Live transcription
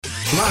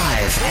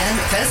Live and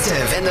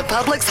festive in the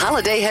Publix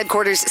Holiday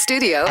Headquarters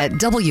studio at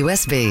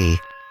WSB.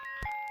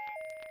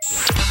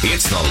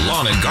 It's the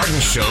Lawn and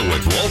Garden Show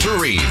with Walter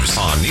Reeves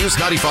on News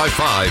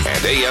 95.5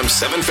 and AM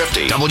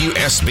 750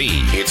 WSB.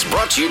 It's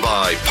brought to you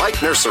by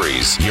Pike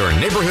Nurseries, your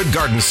neighborhood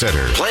garden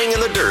center, playing in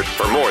the dirt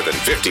for more than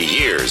 50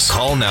 years.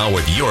 Call now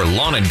with your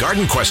lawn and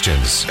garden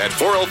questions at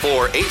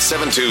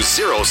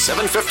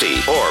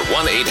 404-872-0750 or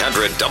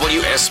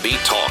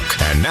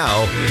 1-800-WSB-TALK. And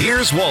now,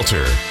 here's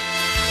Walter.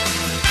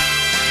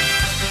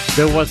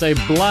 There was a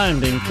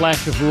blinding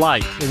flash of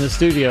light in the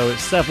studio at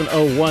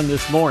 7:01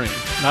 this morning.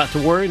 Not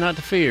to worry, not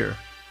to fear.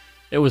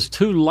 It was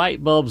two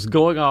light bulbs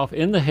going off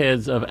in the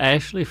heads of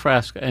Ashley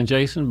Frasca and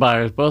Jason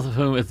Byers, both of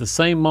whom at the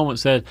same moment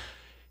said,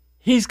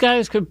 he's got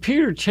his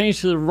computer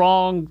changed to the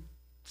wrong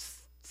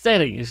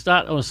setting. It's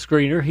not on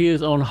screener. He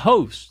is on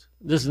host.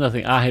 This is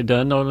nothing I had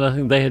done, no,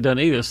 nothing they had done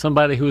either.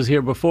 Somebody who was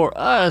here before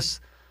us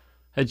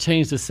had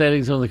changed the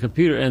settings on the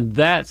computer, and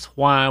that's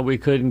why we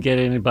couldn't get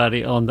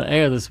anybody on the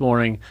air this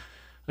morning.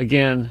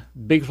 Again,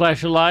 big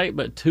flash of light,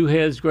 but two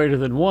heads greater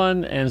than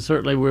one, and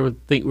certainly we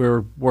think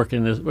we're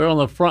working this. We're on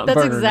the front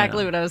burner. That's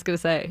exactly what I was going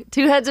to say.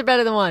 Two heads are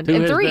better than one,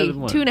 and three,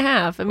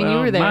 2.5. I mean, you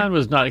were there. Mine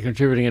was not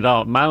contributing at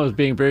all. Mine was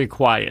being very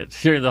quiet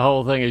during the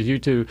whole thing as you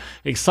two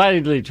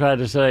excitedly tried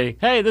to say,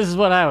 hey, this is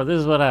what happened, this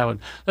is what happened.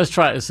 Let's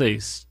try to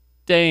see.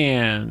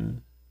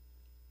 Stan.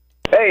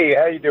 Hey,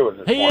 how you doing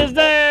this morning? He is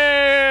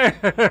there!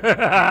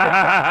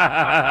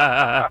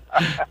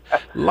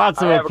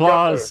 Lots of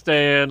applause,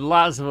 Stan.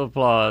 Lots of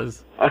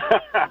applause.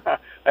 I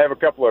have a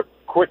couple of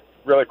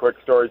really quick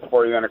stories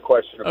for you, and a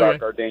question about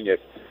gardenias.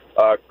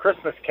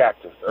 Christmas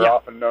cactus are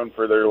often known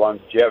for their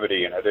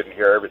longevity, and I didn't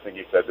hear everything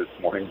you said this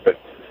morning, but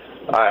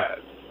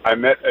I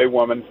met a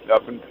woman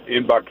up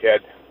in Buckhead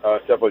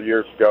several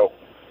years ago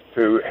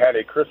who had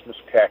a Christmas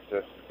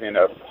cactus in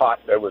a pot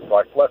that was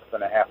like less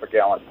than a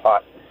half-a-gallon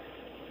pot.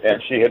 And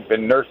she had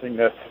been nursing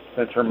this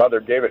since her mother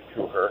gave it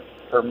to her.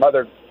 Her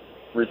mother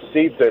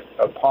received it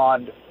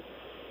upon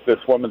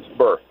this woman's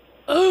birth.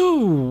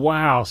 Oh,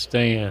 wow,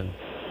 Stan.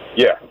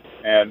 Yeah.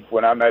 And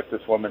when I met this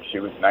woman, she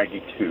was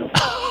 92.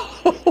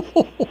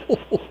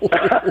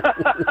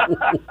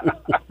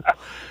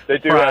 They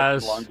do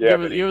have some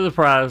longevity. You were the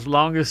prize.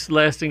 Longest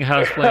lasting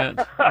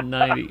houseplant,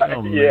 90.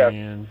 Oh, yeah.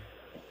 Man.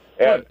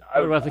 And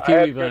what about the kiwi I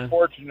had vine? good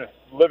fortune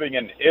living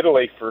in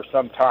Italy for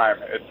some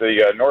time at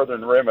the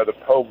northern rim of the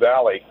Po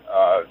Valley,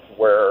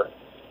 where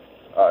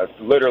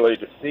literally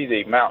to see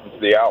the mountains,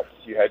 the Alps,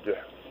 you had to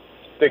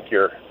stick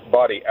your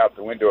body out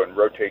the window and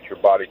rotate your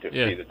body to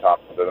see the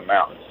tops of the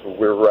mountains. So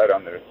we were right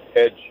on the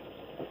edge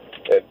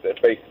at the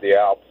base of the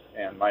Alps,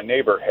 and my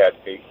neighbor had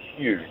a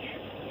huge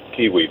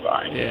kiwi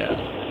vine.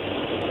 Yeah.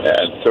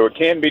 And so it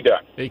can be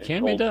done. It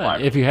can be done.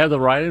 Climate. If you have the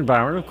right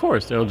environment, of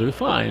course, they'll do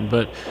fine.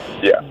 But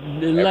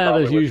Atlanta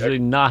is usually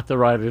not the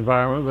right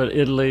environment, but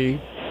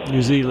Italy,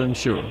 New Zealand,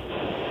 sure.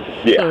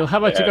 Yeah. So how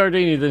about your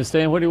gardenia then,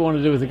 Stan? What do you want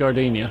to do with the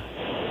gardenia?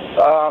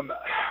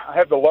 I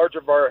have the larger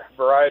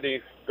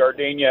variety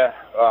gardenia.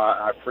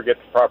 I forget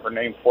the proper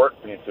name for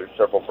it because there's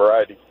several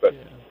varieties, but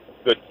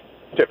the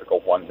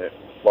typical one, the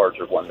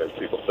larger one that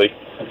people see.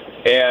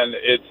 And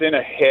it's in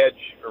a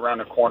hedge around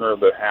the corner of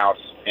the house,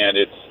 and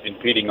it's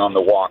impeding on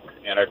the walk.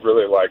 And I'd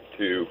really like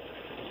to,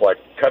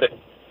 cut it,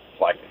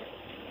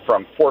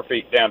 from 4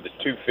 feet down to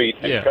 2 feet,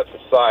 and cut the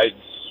sides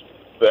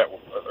that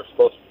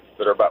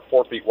are about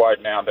 4 feet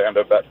wide now down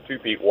to about 2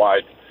 feet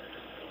wide.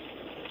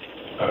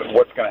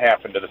 What's going to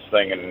happen to this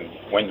thing, and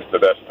when's the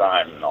best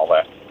time, and all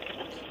that.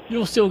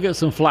 You'll still get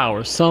some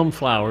flowers,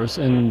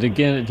 and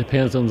again, it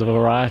depends on the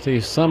variety.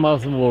 Some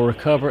of them will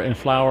recover and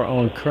flower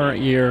on current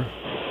year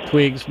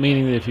twigs,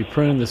 meaning that if you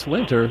prune this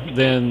winter,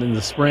 then in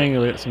the spring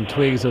you'll get some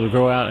twigs that will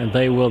grow out, and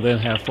they will then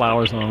have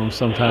flowers on them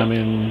sometime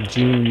in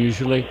June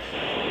usually.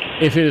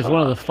 If it is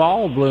one of the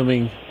fall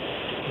blooming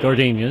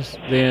gardenias,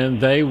 then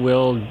they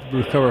will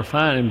recover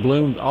fine and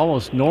bloom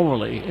almost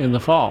normally in the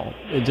fall.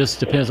 It just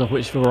depends on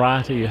which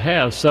variety you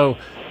have. So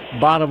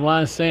bottom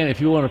line, Stan, if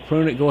you want to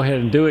prune it, go ahead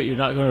and do it. You're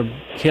not going to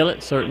kill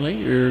it, certainly.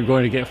 You're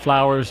going to get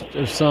flowers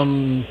of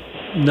some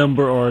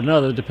number or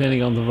another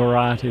depending on the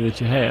variety that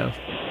you have.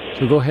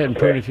 So go ahead and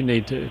prune if you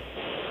need to.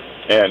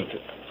 And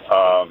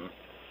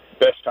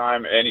best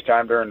time,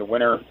 anytime during the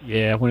winter?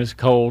 Yeah, when it's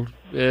cold.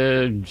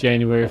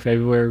 January,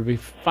 February would be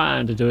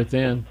fine to do it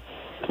then.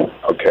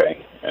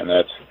 Okay, and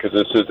that's because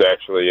this is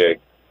actually a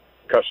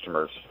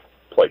customer's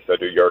place. I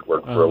do yard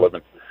work for a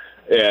living.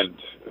 And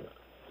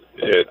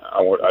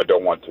I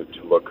don't want it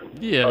to look ugly.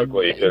 They are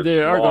going to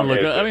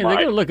look. They're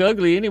going to look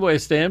ugly anyway,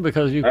 Stan,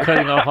 because you're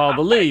cutting off all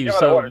the leaves.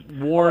 So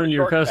warn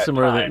your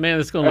customer that man,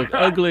 it's going to look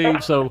ugly.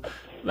 So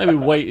maybe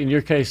wait. In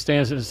your case,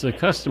 Stan, since it's a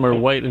customer,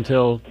 wait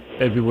until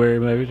February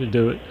maybe to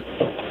do it.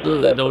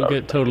 Don't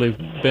get totally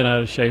bent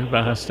out of shape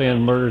about how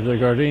Stan murdered the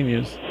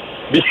gardenias.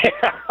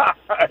 Yeah,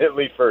 at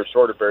least for a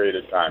shorter period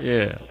of time.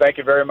 Yeah. Thank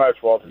you very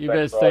much, Walter. You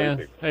bet,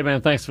 Stan. Hey man,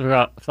 thanks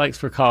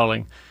for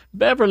calling.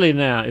 Beverly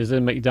now is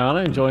in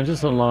McDonough and joins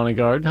us on Lawn and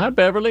Garden. Hi,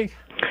 Beverly.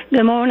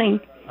 Good morning.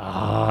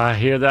 Oh, I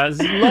hear that.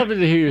 It's lovely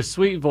to hear your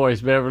sweet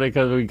voice, Beverly,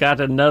 because we got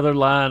another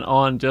line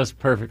on just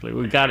perfectly.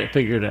 We got it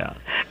figured out.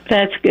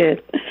 That's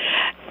good.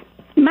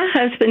 My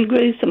husband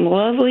grew some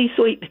lovely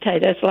sweet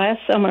potatoes last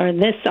summer and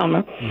this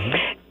summer.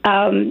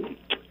 Mm-hmm.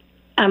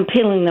 I'm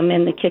peeling them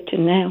in the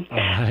kitchen now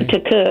to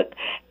cook.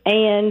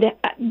 And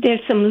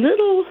there's some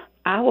little,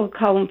 I will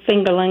call them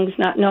fingerlings,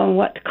 not knowing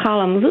what to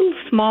call them, little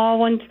small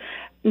ones,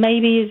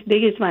 maybe as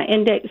big as my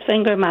index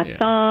finger, my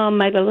thumb,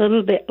 maybe a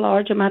little bit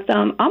larger my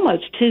thumb,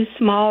 almost too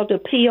small to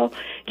peel.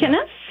 Can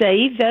I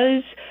save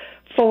those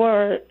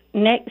for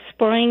next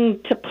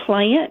spring to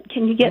plant?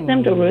 Can you get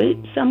them to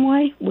root some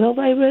way? Will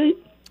they root?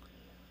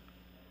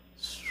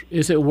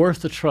 Is it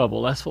worth the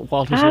trouble? That's what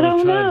Walter's I going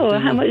to try to do. I don't know.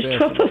 How much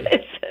trouble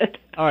is it?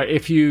 All right,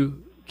 if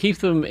you keep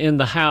them in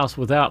the house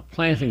without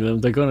planting them,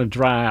 they're going to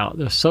dry out.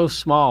 They're so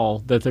small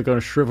that they're going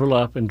to shrivel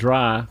up and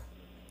dry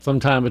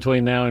sometime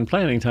between now and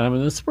planting time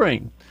in the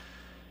spring.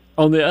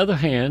 On the other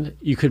hand,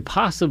 you could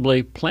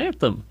possibly plant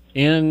them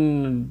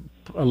in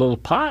a little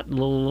pot, a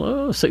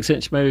little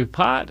 6-inch maybe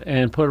pot,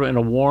 and put them in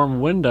a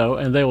warm window,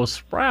 and they will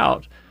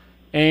sprout.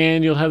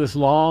 And you'll have this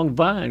long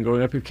vine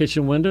going up your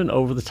kitchen window and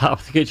over the top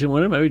of the kitchen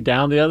window, maybe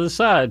down the other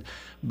side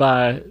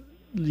by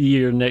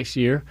next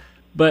year.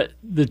 But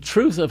the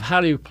truth of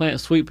how do you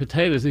plant sweet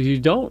potatoes is you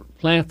don't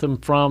plant them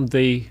from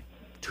the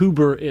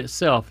tuber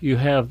itself. You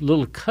have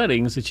little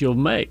cuttings that you'll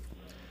make.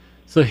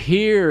 So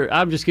here,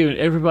 I'm just giving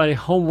everybody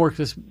homework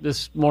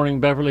this morning,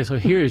 Beverly. So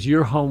here is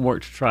your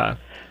homework to try.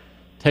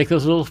 Take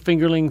those little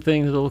fingerling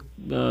things, little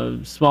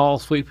small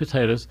sweet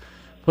potatoes,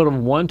 put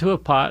them one to a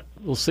pot,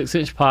 little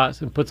 6-inch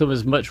pots, and put them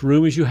as much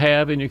room as you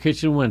have in your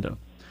kitchen window.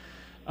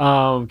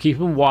 Keep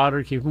them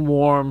watered, keep them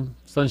warm,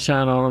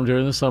 sunshine on them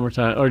during the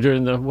summertime or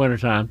during the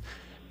wintertime.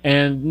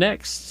 And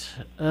next,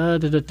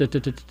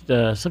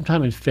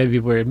 sometime in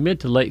February, mid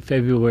to late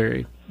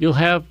February, you'll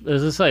have,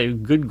 as I say,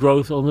 good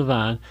growth on the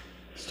vine.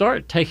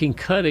 Start taking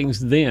cuttings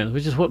then,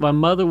 which is what my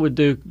mother would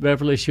do,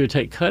 Beverly. She would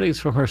take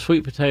cuttings from her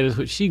sweet potatoes,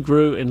 which she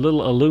grew in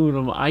little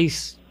aluminum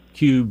ice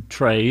cube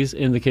trays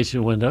in the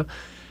kitchen window.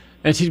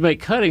 And she'd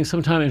make cuttings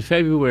sometime in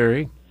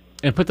February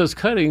and put those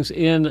cuttings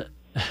in,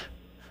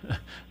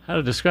 how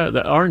to describe it,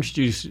 the orange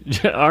juice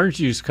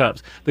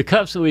cups. The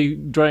cups that we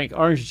drank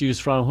orange juice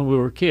from when we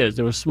were kids.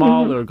 They were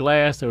small, they were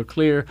glass, they were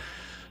clear,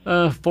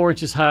 4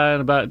 inches high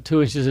and about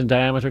 2 inches in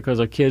diameter because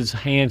a kid's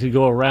hand could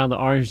go around the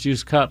orange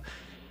juice cup.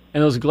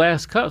 And those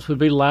glass cups would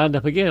be lined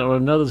up again on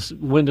another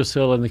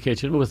windowsill in the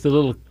kitchen with the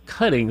little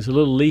cuttings, the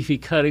little leafy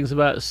cuttings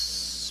about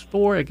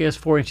 4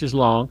 inches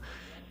long.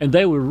 And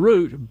they would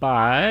root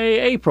by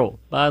April,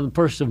 by the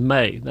 1st of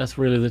May. That's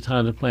really the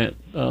time to plant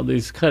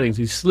these cuttings.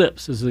 These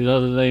slips is the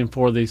other name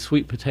for the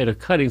sweet potato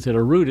cuttings that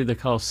are rooted. They're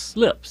called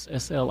slips,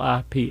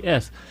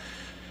 S-L-I-P-S.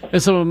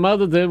 And so my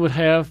mother then would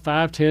have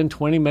 5, 10,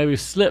 20 maybe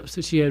slips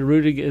that she had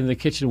rooted in the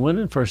kitchen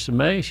window 1st of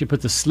May. She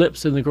put the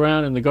slips in the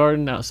ground in the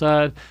garden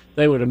outside.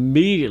 They would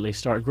immediately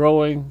start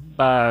growing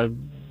by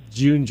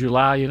June,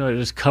 July. You know, it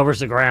just covers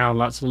the ground,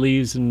 lots of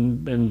leaves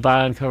and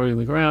vine covering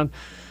the ground.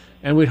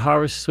 And we'd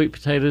harvest sweet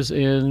potatoes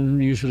in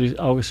usually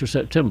August or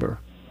September.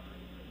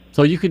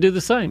 So you could do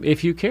the same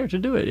if you care to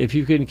do it. If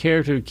you can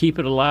care to keep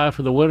it alive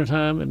for the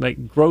wintertime and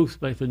make growth,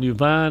 make the new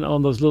vine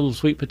on those little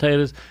sweet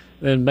potatoes,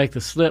 then make the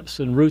slips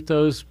and root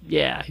those,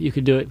 you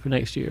could do it for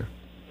next year.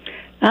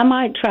 I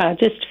might try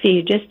just a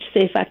few, just to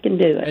see if I can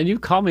do it. And you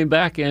call me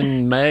back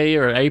in May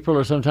or April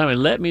or sometime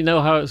and let me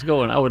know how it's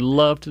going. I would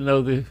love to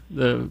know the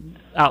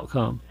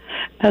outcome.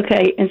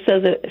 Okay, and so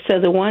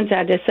the ones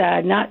I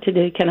decide not to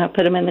do, can I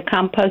put them in the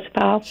compost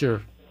pile?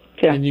 Sure.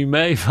 And you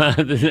may find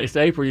the next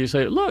April you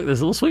say, look,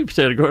 there's a little sweet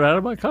potato growing out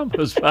of my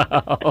compost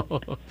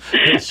pile.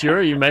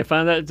 Sure, you may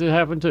find that to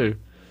happen too.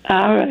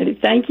 All right,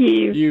 thank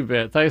you. You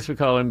bet. Thanks for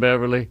calling,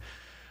 Beverly.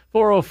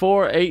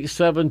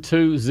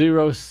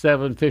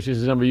 404-872-0750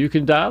 is the number you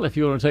can dial if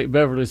you want to take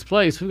Beverly's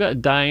place. We've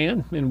got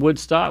Diane in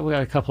Woodstock. We've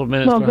got a couple of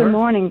minutes for her. Well, good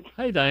morning.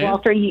 Hey, Diane.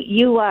 Walter,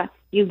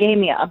 you gave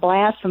me a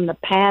blast from the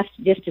past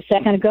just a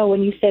second ago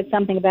when you said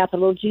something about the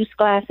little juice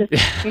glasses.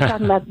 You're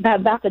talking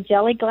about the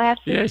jelly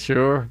glasses? Yeah,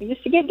 sure. I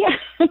used to get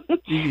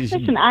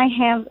Listen, I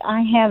have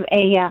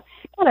a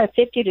about a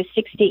 50 to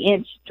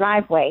 60-inch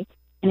driveway,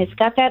 and it's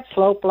got that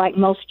slope like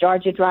most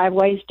Georgia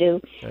driveways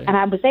do. Okay. And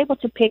I was able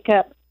to pick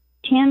up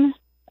 10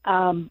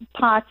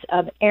 pots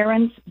of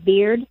Aaron's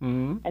beard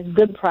at a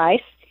good price.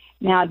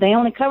 Now, they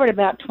only covered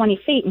about 20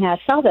 feet, and I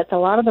saw that a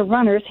lot of the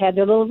runners had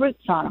their little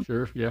roots on them.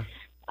 Sure, yeah.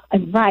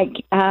 Right.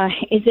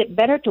 Is it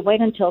better to wait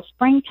until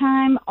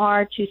springtime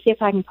or to see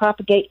if I can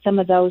propagate some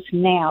of those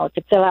now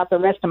to fill out the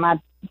rest of my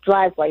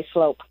driveway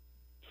slope?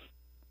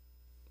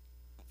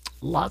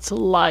 Lots of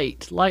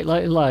light.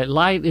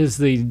 Light is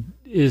the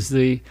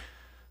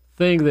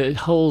thing that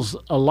holds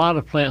a lot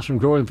of plants from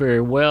growing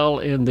very well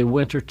in the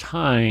winter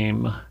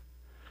time.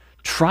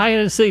 Try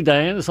it and see,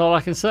 Diane. That's all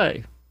I can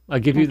say. I'll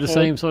give you the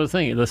same sort of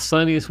thing. The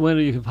sunniest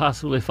winter you can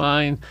possibly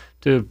find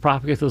to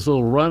propagate those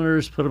little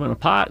runners, put them in a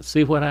pot,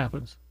 see what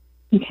happens.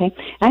 Okay.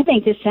 I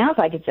think this sounds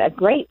like it's a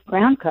great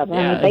ground cover.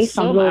 Yeah, based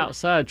some on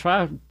outside.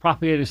 Try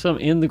propagating some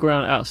in the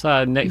ground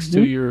outside next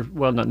to your,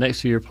 well, not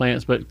next to your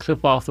plants, but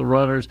clip off the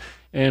runners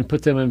and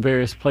put them in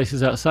various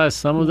places outside.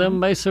 Some of them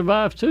may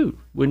survive too.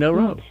 We don't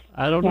know.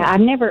 I don't know. I've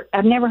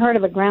never heard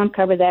of a ground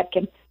cover that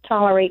can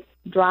tolerate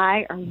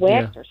dry or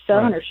wet or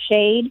sun or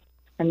shade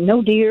or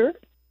no deer.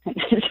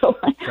 So,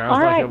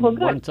 all right, well,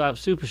 good. One-top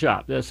super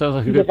shop. That sounds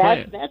like a good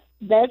plan.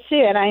 That's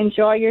it. I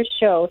enjoy your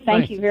show.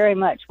 Thank you very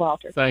much,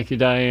 Walter. Thank you,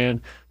 Diane.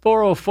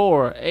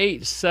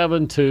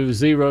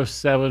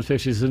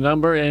 404-872-0750 is the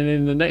number. And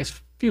in the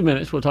next few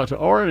minutes, we'll talk to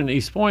Orrin in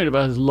East Point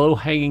about his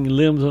low-hanging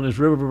limbs on his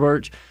river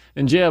birch.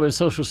 And Jeb in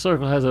Social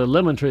Circle has a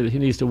lemon tree that he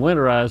needs to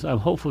winterize. I'm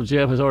hopeful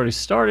Jeb has already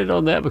started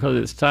on that because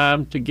it's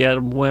time to get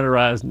them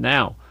winterized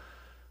now.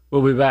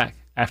 We'll be back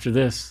after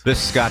this.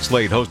 This is Scott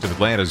Slade, host of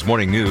Atlanta's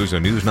Morning News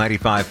on News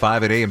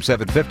 95.5 at AM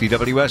 750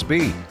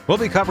 WSB. We'll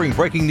be covering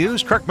breaking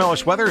news, Kirk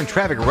Mellish weather, and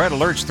traffic red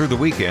alerts through the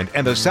weekend.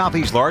 And the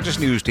Southeast's largest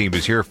news team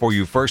is here for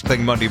you first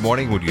thing Monday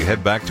morning when you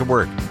head back to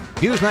work.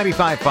 News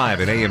 95.5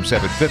 at AM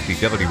 750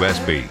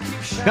 WSB.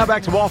 Now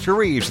back to Walter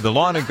Reeves, the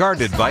lawn and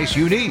garden advice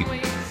you need.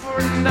 It's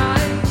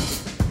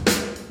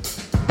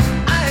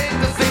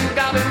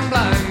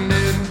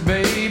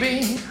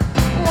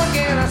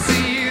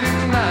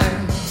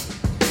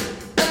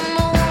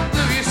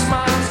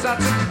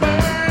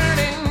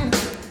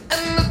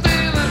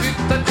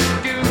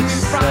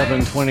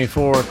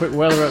 7:24. Quick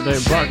weather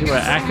update brought to you by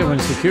Ackerman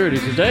Security.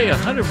 Today,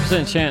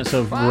 100% chance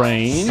of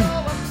rain.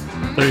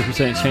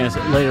 30% chance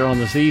later on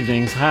this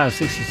evening. High of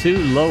 62,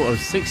 low of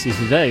 60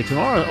 today.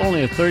 Tomorrow,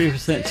 only a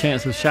 30%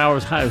 chance of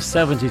showers. High of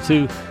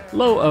 72,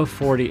 low of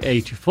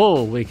 48. Your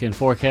full weekend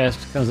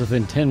forecast comes up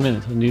in 10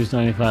 minutes on News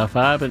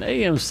 95.5 and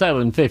AM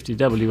 750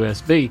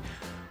 WSB.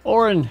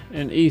 Orrin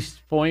in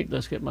East Point.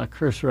 Let's get my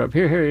cursor up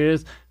here. Here he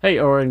is. Hey,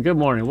 Orrin. Good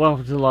morning.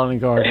 Welcome to the Lawn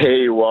and Garden.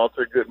 Hey,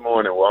 Walter. Good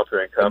morning, Walter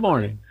and company. Good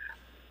morning.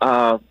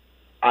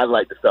 I'd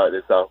like to start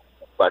this off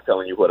by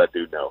telling you what I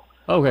do know.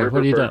 Okay,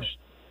 what do you know?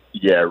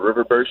 Yeah,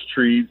 river birch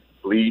trees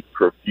bleed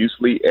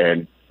profusely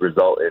and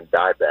result in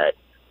dieback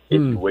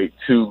if you wait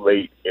too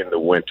late in the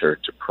winter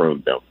to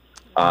prune them.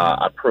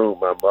 I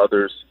pruned my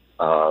mother's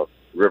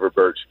river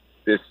birch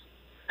this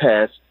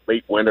past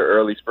late winter,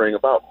 early spring,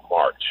 about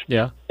March.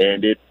 Yeah.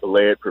 And it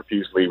bled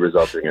profusely,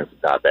 resulting in some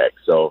dieback.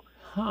 So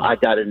I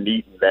got to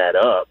neaten that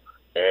up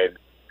and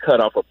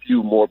cut off a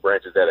few more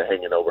branches that are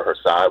hanging over her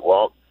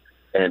sidewalk.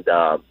 And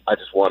I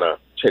just want to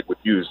check with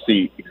you to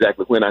see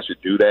exactly when I should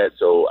do that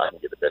so I can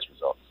get the best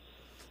results.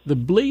 The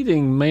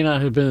bleeding may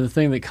not have been the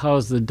thing that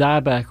caused the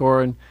dieback,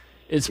 Orrin.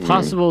 It's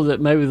possible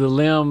that maybe the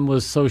limb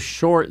was so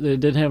short that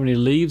it didn't have any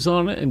leaves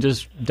on it and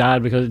just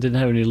died because it didn't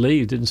have any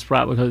leaves, didn't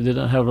sprout because it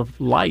didn't have a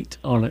light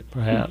on it,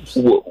 perhaps.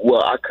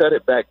 Well, I cut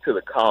it back to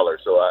the collar,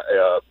 so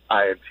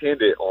I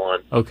intended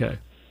on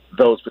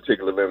those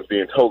particular limbs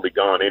being totally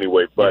gone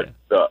anyway, but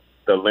the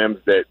limbs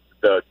that,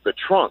 the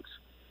trunks,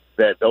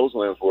 that those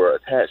limbs were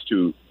attached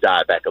to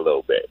died back a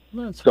little bit.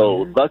 Weird.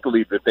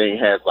 Luckily the thing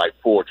has like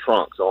 4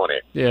 trunks on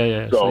it.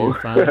 Yeah. So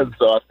I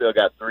still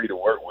got 3 to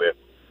work with.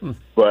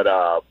 But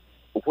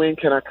when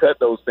can I cut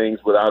those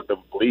things without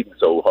them bleeding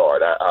so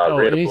hard?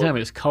 Anytime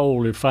it's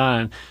cold, it's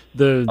fine.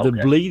 The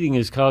bleeding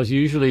is caused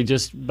usually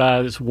just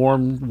by this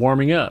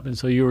warming up. And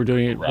so you were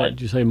doing it, what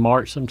did you say,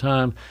 March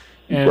sometime?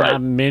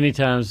 And many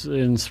times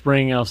in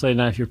spring, I'll say,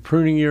 now if you're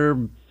pruning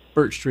your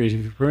birch trees,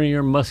 if you're pruning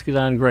your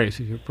muscadine grapes,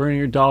 if you're pruning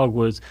your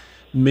dogwoods,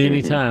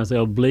 many times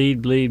they'll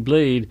bleed.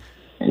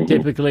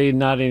 Typically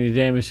not any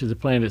damage to the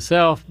plant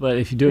itself, but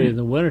if you do it in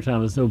the wintertime,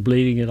 there's no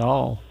bleeding at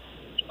all.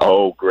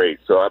 Oh, great.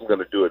 So I'm going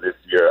to do it this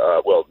year,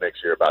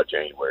 next year about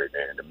January,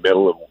 then, in the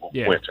middle of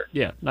winter.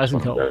 Yeah, nice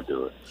and cold. I'm going to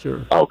do it.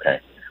 Sure.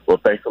 Okay. Well,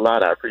 thanks a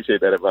lot. I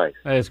appreciate that advice.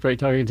 Hey, it's great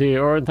talking to you,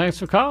 Orrin. Thanks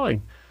for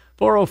calling.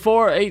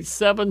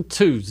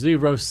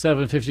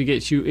 404-872-0750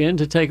 gets you in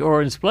to take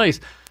Orrin's place.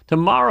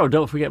 Tomorrow,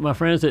 don't forget, my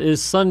friends, it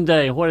is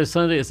Sunday. What is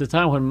Sunday? It's the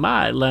time when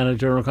my Atlanta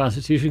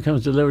Journal-Constitution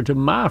comes delivered to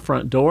my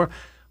front door,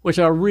 which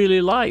I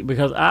really like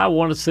because I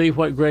want to see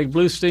what Greg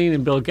Bluestein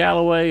and Bill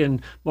Galloway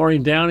and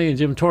Maureen Downey and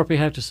Jim Torpey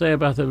have to say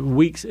about the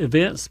week's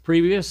events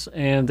previous,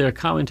 and their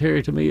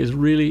commentary to me is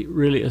really,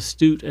 really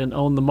astute and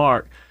on the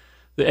mark.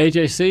 The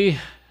AJC,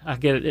 I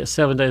get it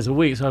 7 days a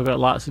week, so I've got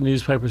lots of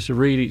newspapers to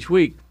read each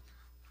week.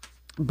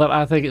 But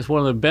I think it's one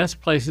of the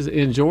best places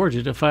in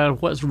Georgia to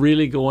find what's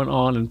really going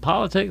on in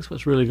politics,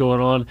 what's really going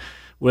on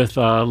with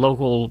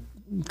local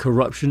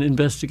corruption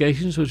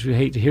investigations, which we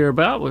hate to hear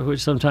about,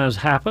 which sometimes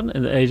happen,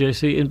 and the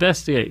AJC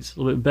investigates a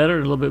little bit better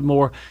and a little bit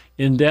more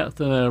in-depth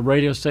than a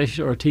radio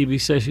station or a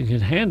TV station can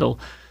handle.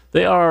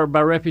 They are,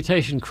 by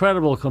reputation,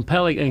 credible,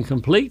 compelling, and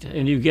complete,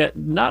 and you get,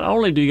 not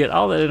only do you get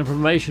all that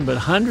information, but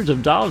hundreds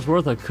of dollars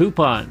worth of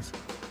coupons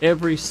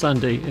every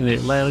Sunday in the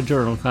Atlanta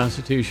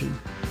Journal-Constitution.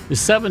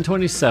 It's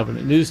 7:27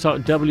 at News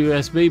Talk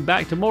WSB.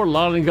 Back to more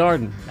Lawn and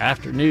Garden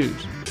after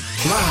news.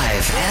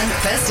 Live and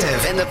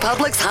festive in the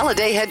Publix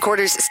Holiday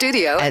Headquarters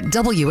studio at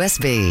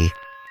WSB.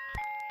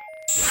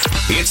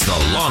 It's the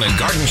Lawn and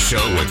Garden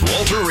Show with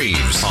Walter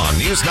Reeves on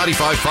News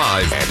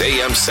 95.5 and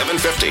AM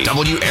 750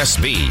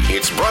 WSB.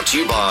 It's brought to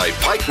you by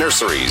Pike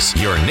Nurseries,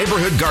 your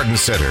neighborhood garden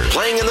center,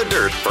 playing in the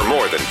dirt for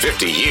more than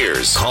 50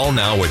 years. Call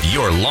now with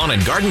your lawn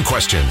and garden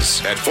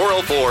questions at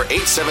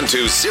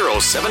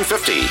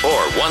 404-872-0750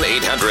 or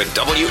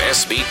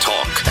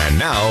 1-800-WSB-TALK. And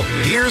now,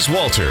 here's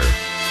Walter.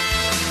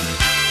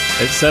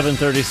 It's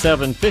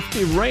 7:37,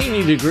 50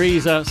 rainy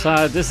degrees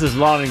outside. This is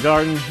Lawn and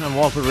Garden. I'm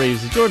Walter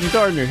Reeves, the Georgia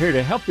Gardener, here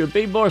to help you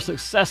be more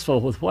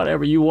successful with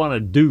whatever you want to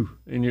do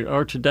in your,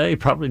 or today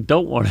probably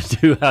don't want to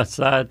do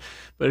outside.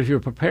 But if you're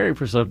preparing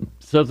for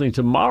something,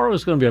 tomorrow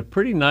is going to be a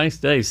pretty nice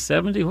day.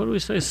 70, what do we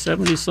say,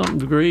 70-something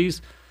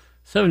degrees?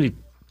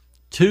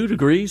 72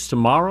 degrees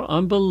tomorrow.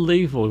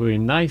 Unbelievable. It'll be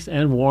nice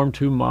and warm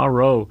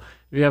tomorrow.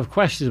 If you have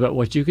questions about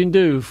what you can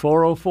do,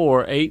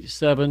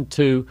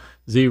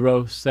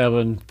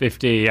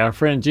 404-872-0750. Our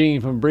friend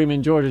Gene from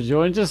Bremen, Georgia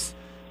joins us.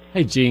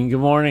 Hey, Gene, good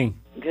morning.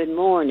 Good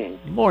morning.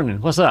 Good morning.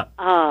 What's up?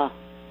 I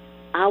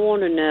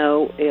want to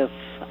know if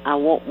I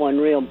want one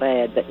real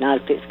bad, but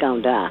not if it's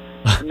going to die.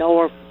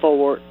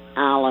 Norfolk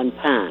Island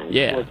pines.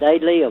 Yeah. Would they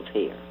live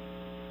here?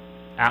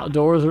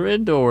 Outdoors or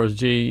indoors,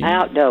 Gene?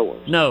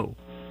 Outdoors. No.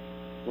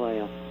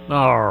 Well.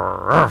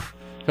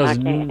 I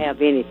can't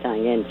have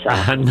anything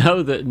inside. I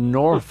know that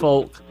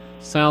Norfolk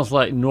sounds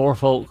like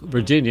Norfolk,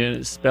 Virginia, and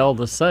it's spelled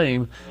the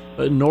same,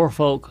 but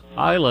Norfolk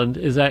Island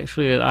is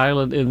actually an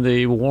island in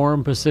the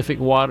warm Pacific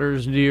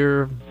waters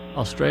near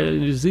Australia,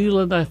 New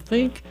Zealand, I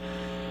think.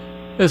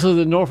 And so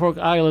the Norfolk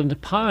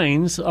Island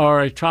pines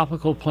are a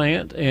tropical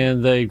plant,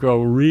 and they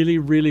grow really,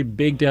 really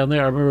big down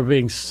there. I remember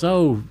being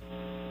so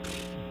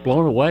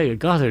blown away.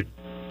 God, they're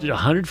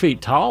 100 feet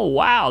tall.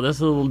 Wow, this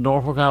is a little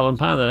Norfolk Island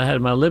pine that I had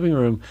in my living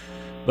room.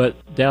 But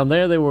down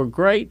there they were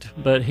great,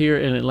 but here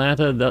in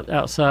Atlanta,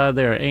 outside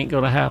there, ain't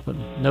going to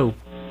happen. No,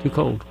 too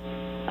cold.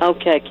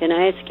 Okay, can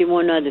I ask you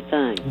one other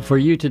thing? For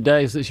you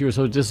today, since you were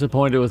so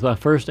disappointed with my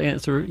first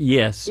answer,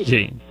 yes,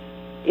 Gene.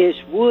 Is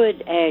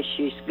wood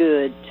ashes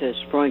good to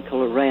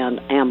sprinkle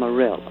around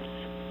amaryllis?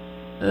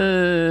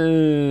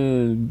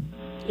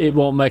 It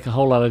won't make a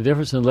whole lot of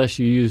difference unless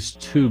you use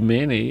too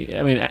many.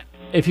 I mean,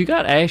 if you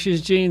got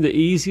ashes, Gene, the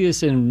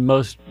easiest and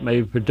most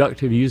maybe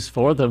productive use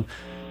for them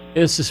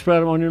is to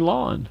spread them on your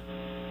lawn.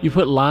 You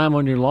put lime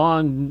on your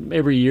lawn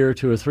every year or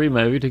 2 or 3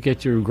 maybe to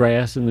get your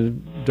grass and the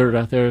dirt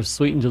out there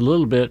sweetened a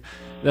little bit.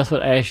 That's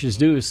what ashes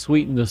do, is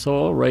sweeten the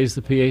soil, raise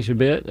the pH a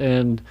bit,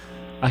 and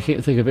I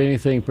can't think of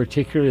anything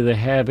particularly they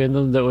have in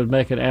them that would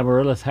make an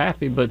amaryllis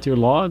happy, but your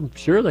lawn,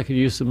 sure, they could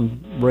use some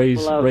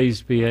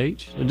raised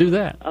pH. So do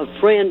that. A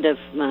friend of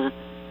mine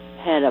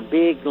had a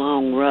big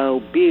long row,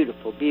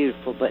 beautiful,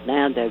 but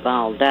now they've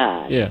all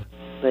died. Yeah.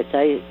 But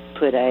they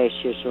put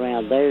ashes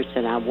around theirs,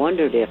 and I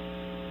wondered if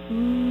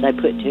they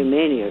put too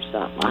many or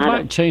something. I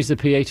might change the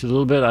pH a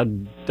little bit. I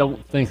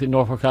don't think that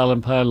Norfolk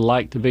Island pine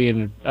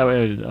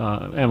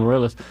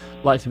amaryllis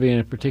like to be in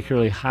a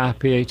particularly high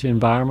pH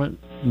environment.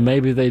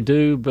 Maybe they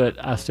do, but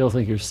I still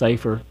think you're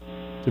safer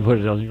to put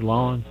it on your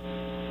lawn.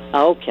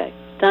 Okay.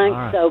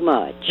 Thanks so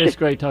much. It's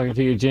great talking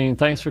to you, Gene.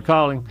 Thanks for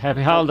calling.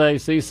 Happy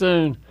holidays. See you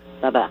soon.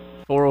 Bye-bye.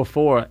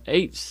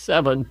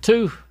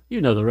 404-872. You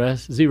know the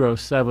rest,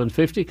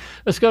 0750.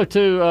 Let's go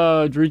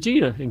to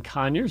Regina in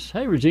Conyers.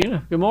 Hey,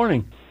 Regina, good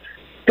morning.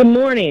 Good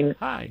morning.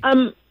 Hi.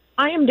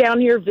 I am down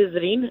here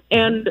visiting,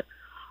 and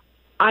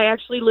I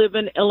actually live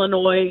in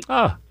Illinois.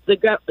 Oh.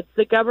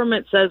 The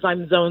government says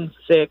I'm Zone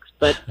 6,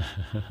 but,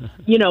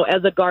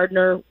 as a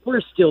gardener, we're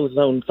still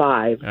Zone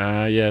 5.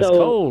 Yes,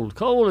 so,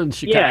 cold in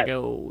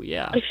Chicago,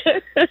 yeah.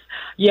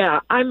 Yeah,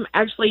 I'm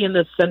actually in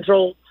the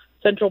central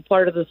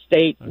part of the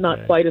state, okay.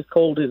 Not quite as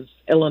cold as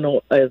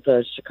Illinois,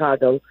 as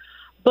Chicago,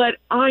 but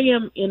I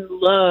am in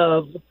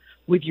love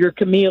with your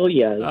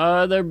camellias.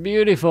 They're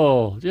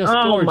beautiful, just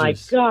gorgeous. Oh my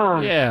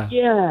God! Yeah,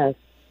 yes.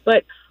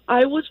 But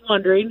I was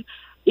wondering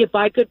if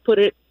I could put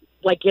it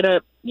like in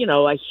a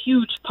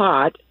huge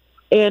pot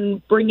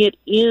and bring it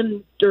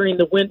in during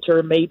the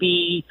winter,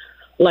 maybe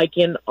like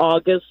in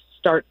August,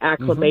 start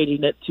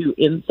acclimating it to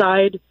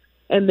inside,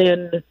 and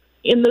then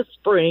in the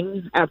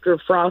spring after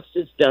frost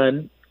is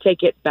done,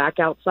 take it back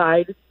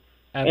outside.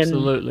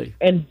 Absolutely.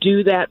 And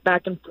do that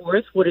back and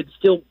forth. Would it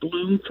still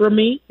bloom for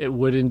me? It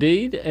would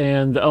indeed.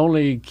 And the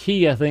only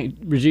key, I think,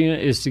 Regina,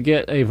 is to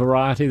get a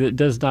variety that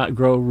does not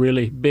grow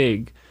really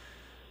big.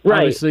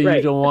 Right. Obviously,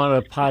 you don't want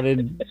a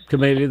potted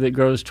camellia that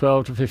grows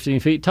 12 to 15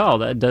 feet tall.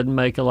 That doesn't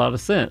make a lot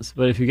of sense.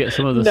 But if you get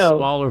some of the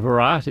smaller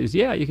varieties,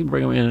 yeah, you can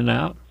bring them in and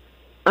out.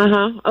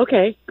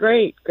 Okay.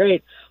 Great.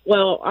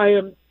 Well, I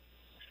am,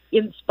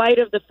 in spite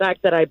of the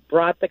fact that I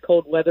brought the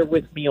cold weather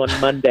with me on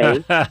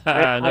Monday.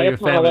 I know your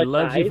family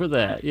loves you for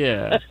that,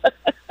 yeah.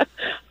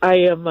 I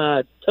am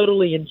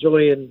totally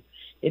enjoying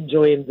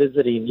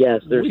visiting,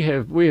 yes. We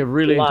have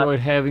really enjoyed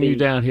having you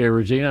down here,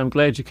 Regina. I'm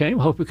glad you came.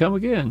 Hope you come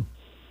again.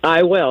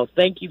 I will.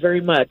 Thank you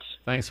very much.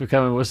 Thanks for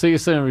coming. We'll see you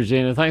soon,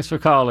 Regina. Thanks for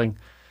calling.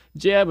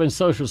 Jeb in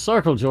Social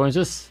Circle joins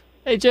us.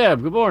 Hey,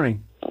 Jeb, good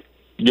morning.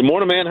 Good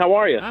morning, man. How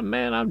are you?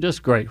 I'm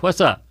just great. What's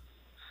up?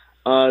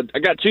 I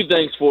got two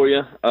things for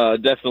you.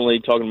 Definitely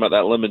talking about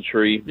that lemon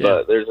tree,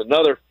 but there's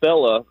another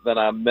fella that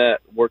I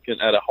met working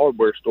at a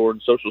hardware store in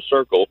Social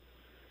Circle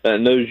that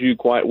knows you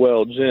quite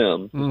well,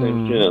 Jim. His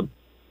name's Jim.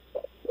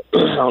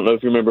 I don't know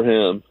if you remember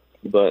him,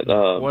 but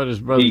what does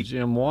Brother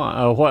Jim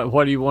want?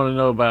 What do you want to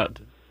know about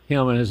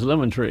him and his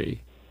lemon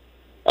tree?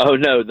 Oh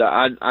no,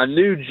 I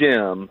knew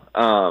Jim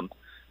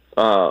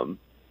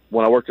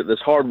when I worked at this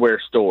hardware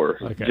store,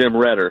 Jim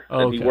Redder,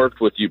 and he worked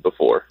with you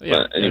before. Yeah,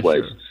 but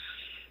anyways,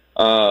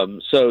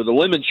 so the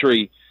lemon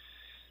tree,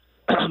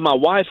 my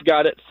wife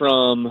got it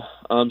from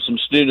some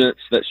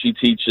students that she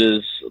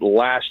teaches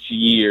last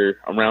year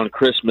around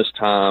Christmas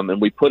time, and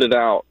we put it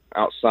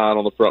outside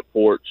on the front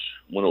porch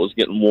when it was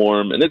getting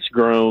warm, and it's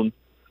grown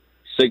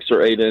 6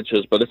 or 8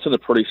 inches, but it's in a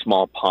pretty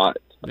small pot.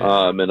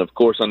 Yeah. And of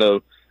course, I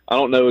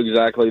don't know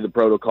exactly the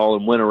protocol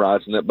in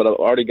winterizing it, but I've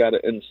already got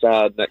it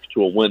inside next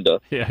to a window.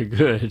 Yeah,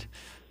 good.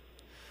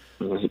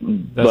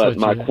 But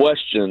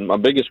my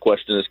biggest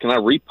question is, can I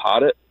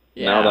repot it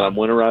now that I'm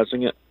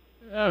winterizing it?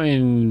 I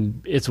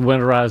mean, it's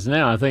winterized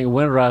now. I think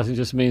winterizing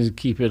just means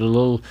keep it in a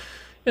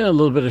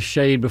little bit of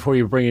shade before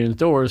you bring it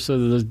indoors, so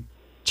the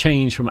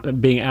change from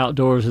being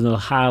outdoors in the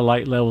high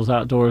light levels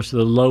outdoors to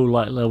the low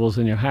light levels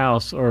in your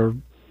house are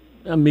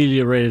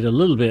ameliorated a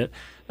little bit.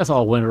 That's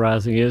all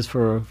winterizing is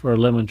for a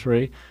lemon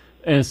tree.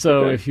 And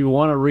so if you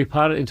want to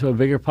repot it into a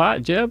bigger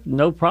pot, Jeb,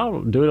 no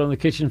problem. Do it on the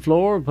kitchen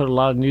floor, put a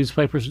lot of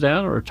newspapers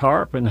down or a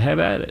tarp, and have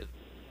at it.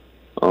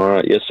 All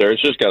right. Yes, sir.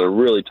 It's just got a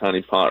really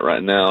tiny pot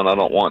right now, and I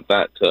don't want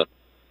that to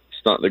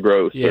stunt the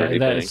growth or anything.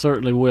 That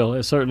certainly will.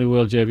 It certainly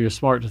will, Jeb. You're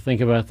smart to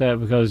think about that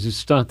because you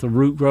stunt the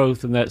root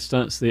growth, and that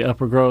stunts the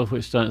upper growth,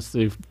 which stunts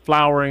the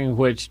flowering,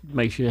 which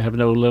makes you have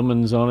no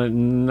lemons on it,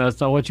 and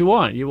that's not what you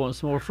want. You want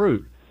some more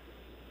fruit.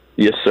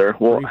 Yes, sir.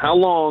 Well, how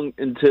long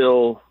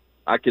until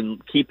I can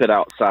keep it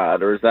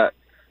outside, or is that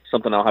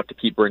something I'll have to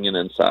keep bringing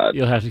inside?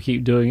 You'll have to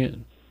keep doing it.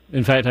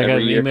 In fact, I got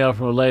an email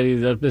from a lady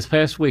this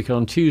past week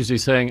on Tuesday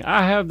saying,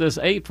 I have this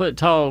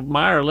 8-foot-tall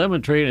Meyer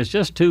lemon tree, and it's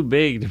just too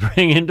big to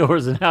bring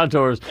indoors and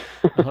outdoors.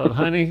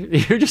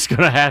 Honey, you're just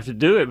going to have to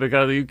do it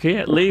because you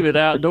can't leave it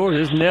outdoors.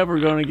 It's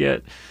never going to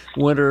get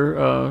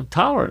winter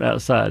tolerant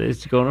outside.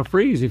 It's going to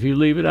freeze if you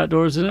leave it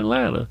outdoors in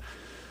Atlanta.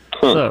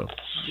 So,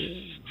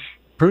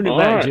 prune it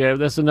back, Jeb.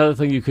 That's another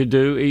thing you could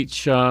do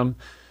each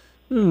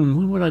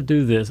when would I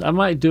do this? I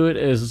might do it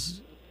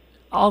as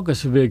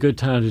August would be a good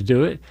time to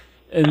do it.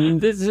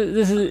 And this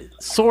is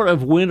sort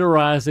of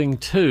winterizing,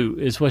 too,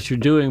 is what you're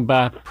doing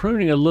by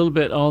pruning a little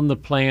bit on the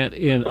plant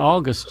in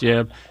August,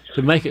 Jeb,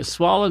 to make it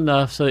small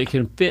enough so it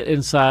can fit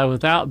inside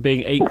without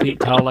being 8 feet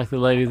tall like the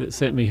lady that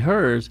sent me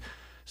hers.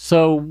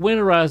 So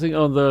winterizing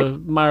on the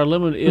Meyer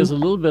lemon is a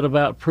little bit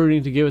about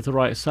pruning to give it the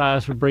right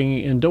size for bringing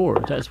it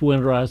indoors. That's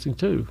winterizing,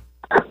 too.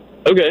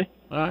 Okay.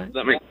 All right.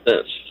 That makes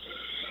sense.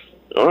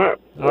 All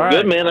right.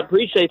 Good, man. I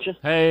appreciate you.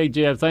 Hey,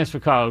 Jeb, thanks for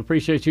calling.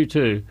 Appreciate you,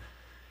 too.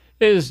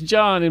 Is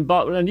John in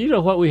Ball Ground. You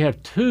know what? We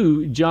have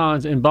 2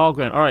 Johns in Ball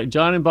Ground. All right,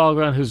 John in Ball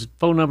Ground, whose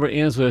phone number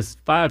ends with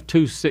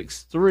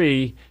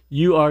 5263.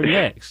 You are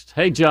next.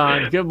 Hey,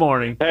 John. Good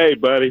morning. Hey,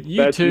 buddy.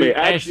 That's me.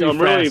 Actually,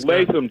 I'm really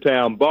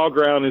Lathamtown. Ball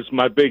Ground is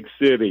my big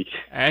city.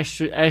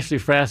 Ashley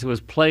Frasca was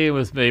playing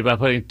with me by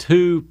putting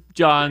 2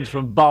 Johns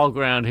from Ball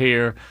Ground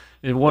here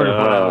and wondering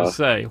what I would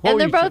say. And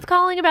they're both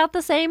calling about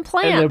the same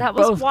plant. That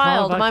was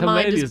wild. My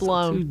mind is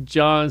blown. 2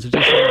 Johns are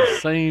just on the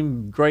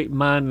same great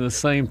mind and the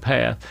same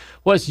path.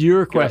 What's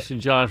your question,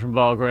 John from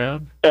Ball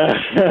Ground?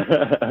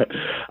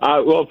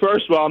 Well,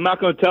 first of all, I'm not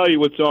going to tell you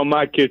what's on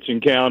my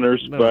kitchen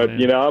counters, but,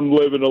 I'm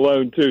living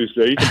alone, too,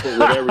 so you can put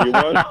whatever you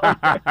want.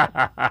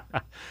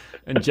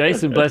 And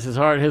Jason, bless his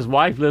heart, his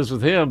wife lives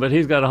with him, but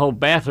he's got a whole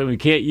bathroom he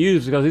can't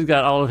use because he's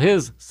got all of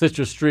his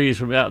citrus trees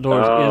from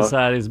outdoors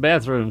inside his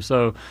bathroom.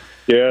 So,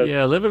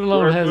 yeah, living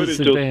alone has its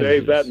advantages.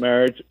 Save that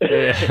marriage.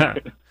 Yeah.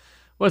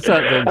 What's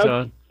up then,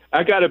 John?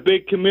 I got a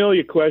big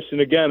camellia question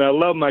again. I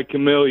love my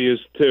camellias,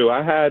 too.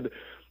 I had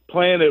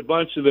planted a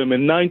bunch of them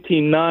in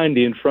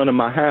 1990 in front of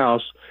my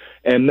house,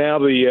 and now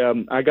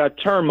I got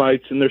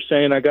termites, and they're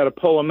saying I got to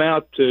pull them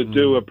out to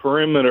do a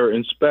perimeter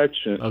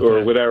inspection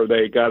or whatever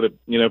they got it,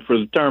 for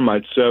the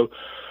termites. So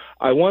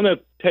I want to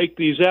take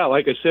these out.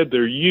 Like I said,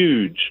 they're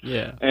huge.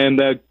 Yeah. And,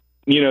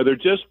 they're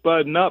just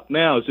budding up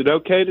now. Is it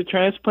okay to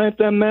transplant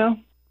them now?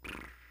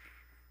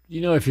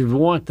 If you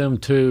want them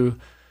to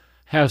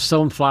have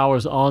some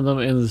flowers on them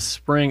in the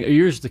spring,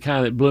 yours the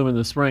kind that bloom in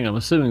the spring. I'm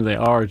assuming they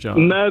are,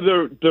 John.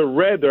 No, they're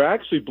red. They're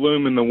actually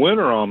bloom in the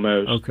winter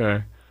almost.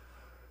 Okay.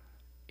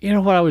 You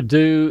know what I would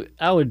do?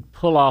 I would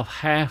pull off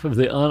half of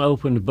the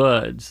unopened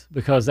buds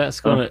because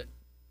that's going to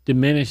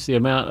diminish the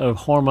amount of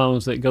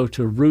hormones that go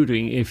to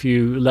rooting if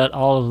you let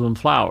all of them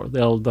flower.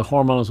 The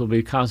hormones will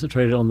be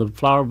concentrated on the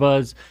flower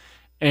buds,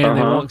 and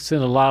they won't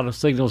send a lot of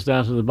signals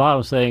down to the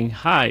bottom saying,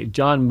 hi,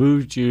 John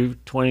moved you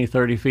 20,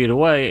 30 feet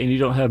away, and you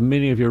don't have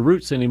many of your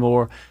roots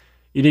anymore.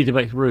 You need to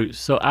make roots.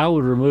 So I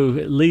would remove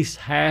at least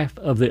half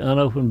of the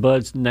unopened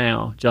buds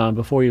now, John,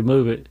 before you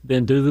move it.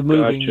 Then do the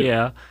moving,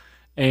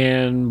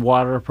 and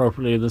water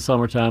appropriately in the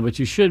summertime. But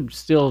you should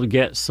still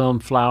get some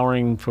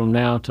flowering from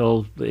now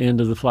till the end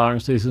of the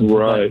flowering season.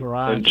 Right.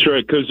 And sure,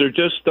 because they're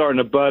just starting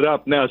to bud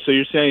up now. So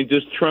you're saying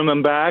just trim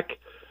them back?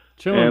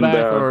 Trim them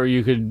back, or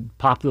you could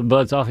pop the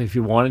buds off if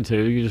you wanted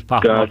to. You just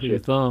pop them off with your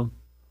thumb.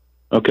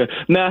 Okay.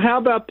 Now, how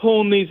about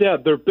pulling these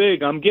out? They're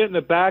big. I'm getting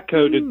a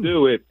backhoe to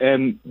do it,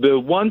 and the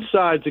one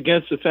side's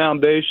against the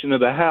foundation of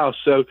the house.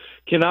 So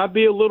can I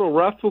be a little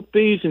rough with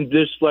these and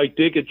just, like,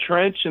 dig a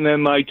trench and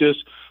then, like,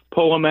 just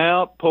pull them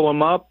out, pull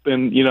them up,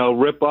 and, you know,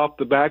 rip off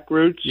the back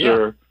roots? Yeah,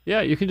 or?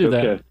 Yeah, you can do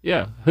that.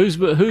 Yeah. Who's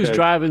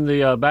driving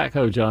the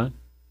backhoe, John?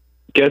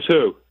 Guess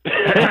who?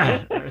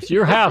 It's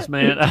your house,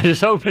 man. I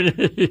just hope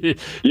it.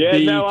 Yeah,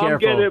 be no,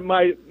 careful. I'm getting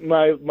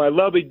my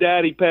lovely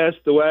daddy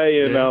passed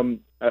away, and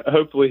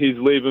hopefully he's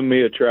leaving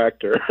me a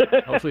tractor.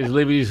 Hopefully he's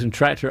leaving you some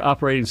tractor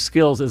operating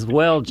skills as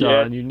well,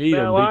 John. Yeah. You need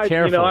them. Be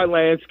careful. You know, I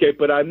landscape,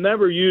 but I've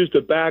never used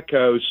a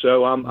backhoe,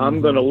 so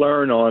I'm going to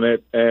learn on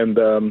it,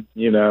 and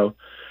you know,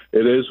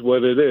 it is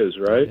what it is,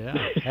 right?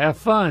 Yeah. Have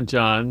fun,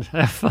 John.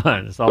 Have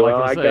fun. That's all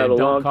I can say.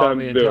 Don't call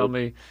me and tell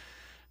me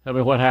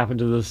what happened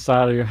to the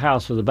side of your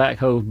house where the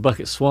backhoe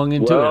bucket swung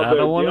into it. I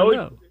don't want to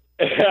know.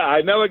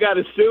 I know I got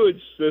a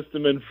sewage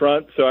system in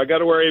front, so I got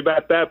to worry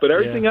about that. But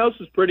everything else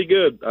is pretty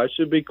good. I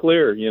should be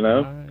clear, you know.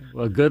 All right.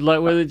 Well, good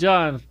luck with it,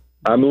 John.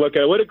 I'm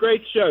looking. What a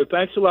great show.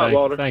 Thanks a lot,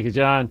 Walter. Thank you,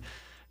 John.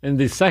 And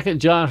the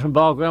second John from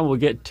Ball Ground will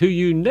get to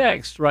you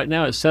next. Right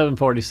now it's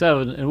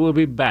 7:47, and we'll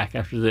be back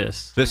after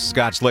this. This is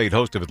Scott Slade,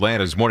 host of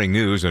Atlanta's Morning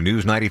News on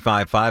News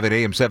 95.5 at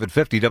AM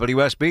 750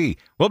 WSB.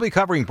 We'll be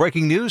covering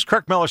breaking news,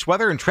 Kirk Mellish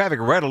weather, and traffic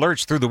red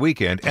alerts through the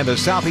weekend. And the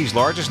Southeast's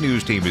largest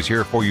news team is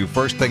here for you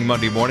first thing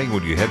Monday morning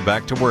when you head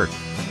back to work.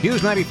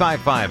 News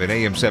 95.5 at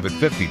AM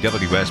 750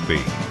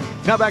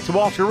 WSB. Now back to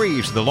Walter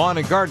Reeves, the lawn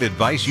and garden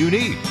advice you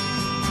need.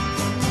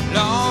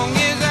 Long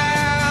as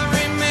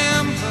I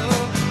remember,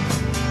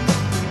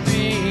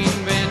 the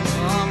rain been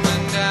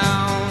coming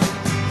down,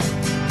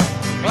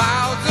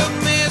 clouds of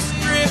mist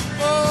drift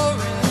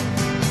pouring,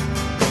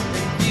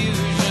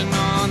 confusion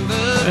on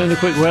the... And the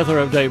quick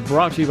weather update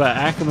brought to you by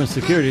Ackerman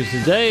Security.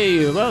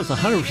 Today, well, it's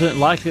 100%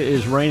 likely it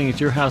is raining at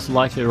your house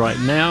likely right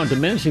now.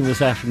 Diminishing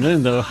this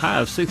afternoon, though, high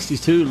of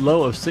 62,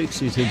 low of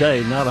 60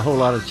 today. Not a whole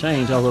lot of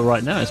change, although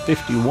right now it's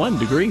 51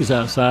 degrees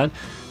outside.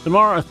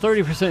 Tomorrow, a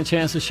 30%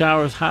 chance of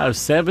showers, high of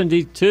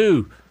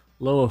 72,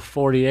 low of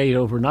 48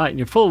 overnight. And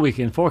your full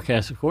weekend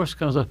forecast, of course,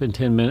 comes up in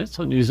 10 minutes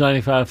on News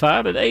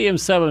 95.5 at AM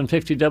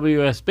 750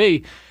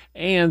 WSB.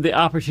 And the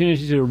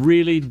opportunity to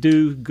really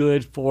do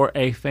good for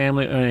a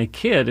family and a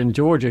kid in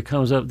Georgia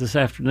comes up this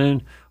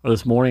afternoon, or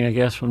this morning, I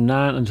guess, from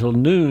 9 until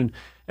noon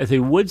at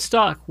the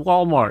Woodstock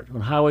Walmart on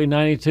Highway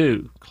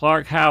 92.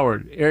 Clark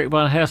Howard, Eric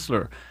Von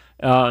Hessler.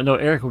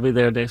 Eric will be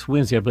there next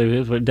Wednesday, I believe it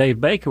is, but Dave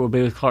Baker will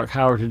be with Clark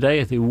Howard today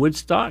at the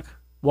Woodstock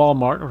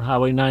Walmart on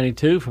Highway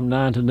 92 from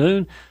 9 to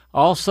noon.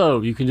 Also,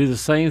 you can do the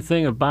same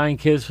thing of buying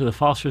kids for the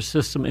foster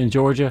system in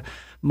Georgia.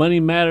 Money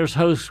Matters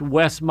hosts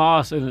Wes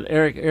Moss and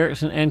Eric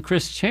Erickson and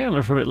Chris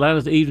Chandler from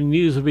Atlanta's Evening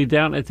News will be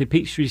down at the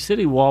Peachtree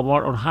City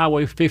Walmart on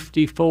Highway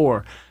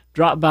 54.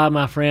 Drop by,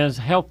 my friends.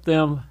 Help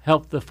them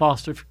help the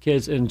foster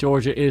kids in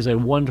Georgia. It is a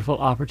wonderful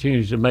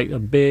opportunity to make a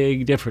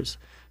big difference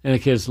in a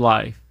kid's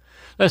life.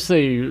 Let's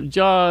see,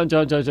 John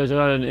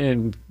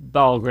in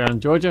Ball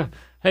Ground, Georgia.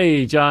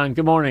 Hey, John,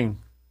 good morning.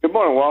 Good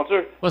morning,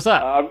 Walter. What's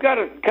up? I've got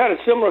a kind of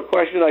similar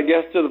question, I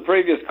guess, to the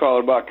previous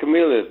caller about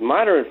camellias.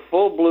 Mine are in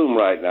full bloom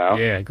right now.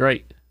 Yeah,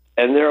 great.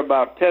 And they're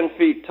about 10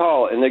 feet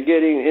tall, and they're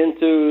getting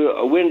into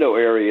a window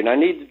area, and I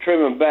need to trim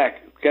them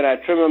back. Can I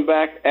trim them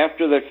back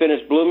after they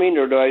finish blooming,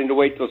 or do I need to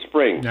wait till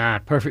spring? Nah,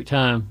 perfect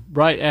time.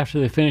 Right after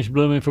they finish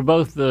blooming for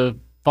both the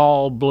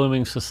fall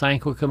blooming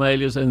Sasanqua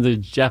camellias and the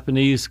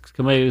Japanese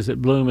camellias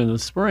that bloom in the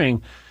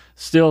spring.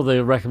 Still,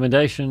 the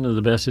recommendation or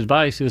the best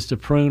advice is to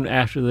prune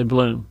after they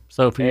bloom.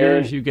 So for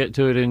yours, you get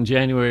to it in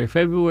January,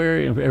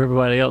 February, and for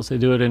everybody else, they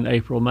do it in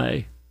April,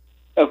 May.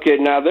 Okay,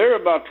 now they're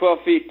about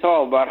 12 feet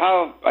tall. About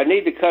how I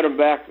need to cut them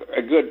back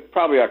a good,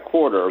 probably a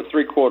quarter or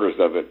 3/4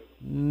 of it.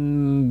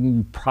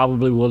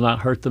 Probably will not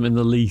hurt them in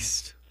the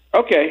least.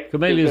 Okay.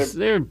 Camellias,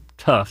 they're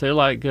tough. They're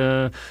like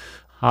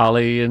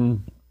holly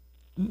and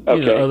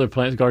other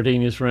plants,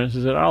 gardenias, for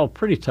instance. They're all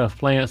pretty tough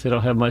plants. They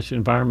don't have much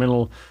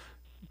environmental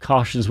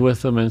cautions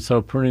with them, and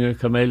so pruning a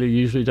camellia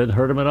usually doesn't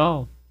hurt them at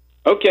all.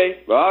 Okay.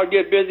 Well, I'll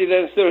get busy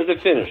then as soon as they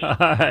finish. All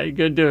right.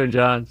 Good doing,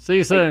 John. See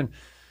you soon.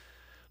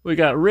 We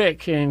got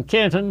Rick in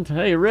Canton.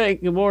 Hey,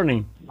 Rick, good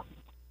morning.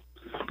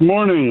 Good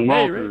morning,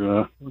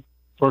 Walter. Hey,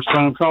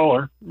 first-time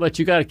caller. But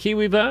you got a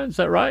kiwi vine, is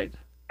that right?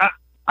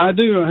 I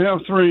do. I have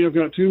 3. I've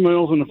got 2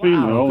 males and a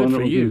female. Good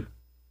for you.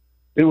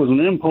 It was an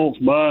impulse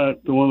buy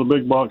at one of the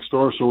big box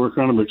stores, so we're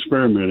kind of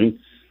experimenting.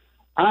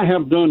 I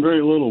have done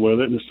very little with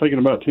it, and it's taken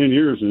about 10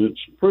 years, and it's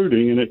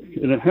fruiting, and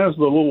it has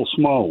the little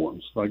small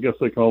ones. I guess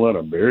they call that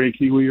a berry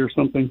kiwi or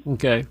something.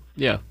 Okay,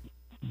 yeah.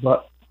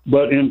 But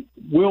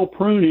will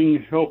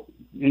pruning help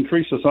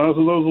increase the size of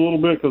those a little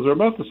bit? Because they're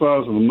about the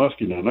size of a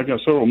muscadine. I got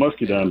several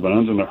muscadine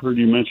vines, and I heard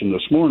you mention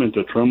this morning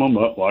to trim them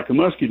up like a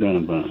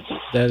muscadine vine.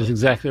 That is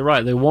exactly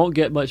right. They won't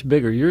get much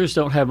bigger. Yours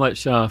don't have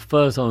much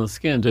fuzz on the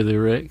skin, do they,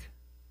 Rick?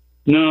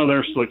 No,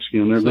 they're slick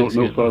skin. There's no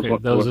fuzz.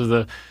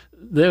 Okay.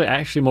 They're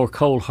actually more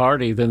cold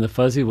hardy than the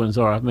fuzzy ones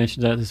are. I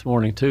mentioned that this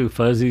morning too.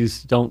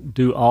 Fuzzies don't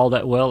do all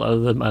that well, other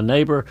than my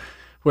neighbor.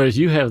 Whereas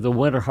you have the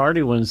winter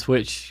hardy ones,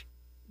 which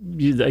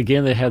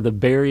again they have the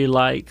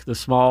berry-like, the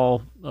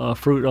small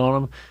fruit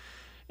on them,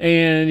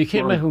 and you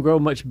can't make them grow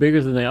much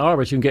bigger than they are.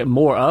 But you can get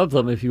more of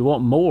them if you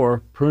want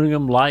more. Pruning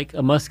them like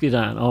a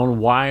muscadine on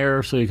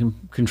wire, so you can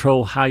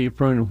control how you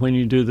prune and when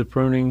you do the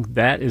pruning.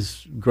 That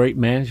is great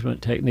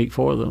management technique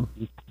for them.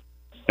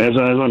 As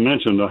I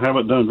mentioned, I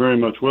haven't done very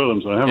much with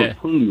them, so I haven't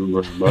pruned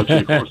them very much.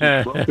 And of course,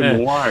 it's broken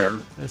the wire.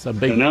 That's a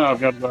big. And now I've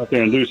got to go out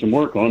there and do some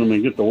work on them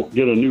and get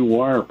a new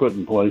wire put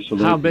in place. So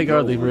how big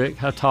are they, Rick?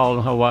 How tall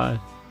and how wide?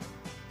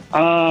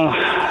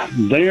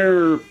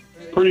 They're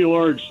pretty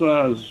large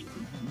size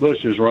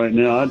bushes right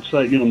now. I'd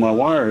say, my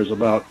wire is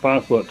about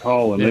 5 foot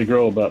tall, and they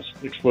grow about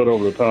 6 foot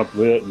over the top of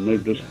it, and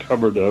they've just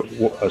covered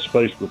a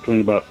space between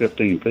about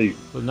 15 feet.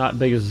 So not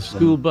big as a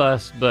school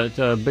bus, but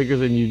bigger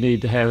than you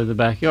need to have in the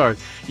backyard.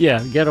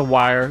 Yeah, get a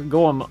wire.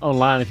 Go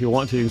online if you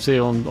want to. You can see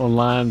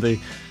online the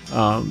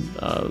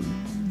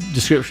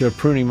description of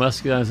pruning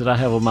muscadines that I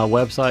have on my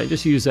website.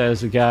 Just use that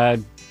as a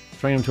guide.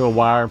 Train them to a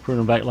wire, prune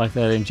them back like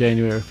that in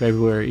January or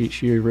February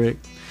each year, Rick.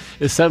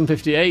 It's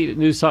 7:58 at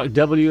News Talk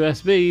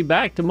WSB.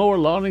 Back to more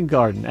Lawn and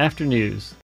Garden after news.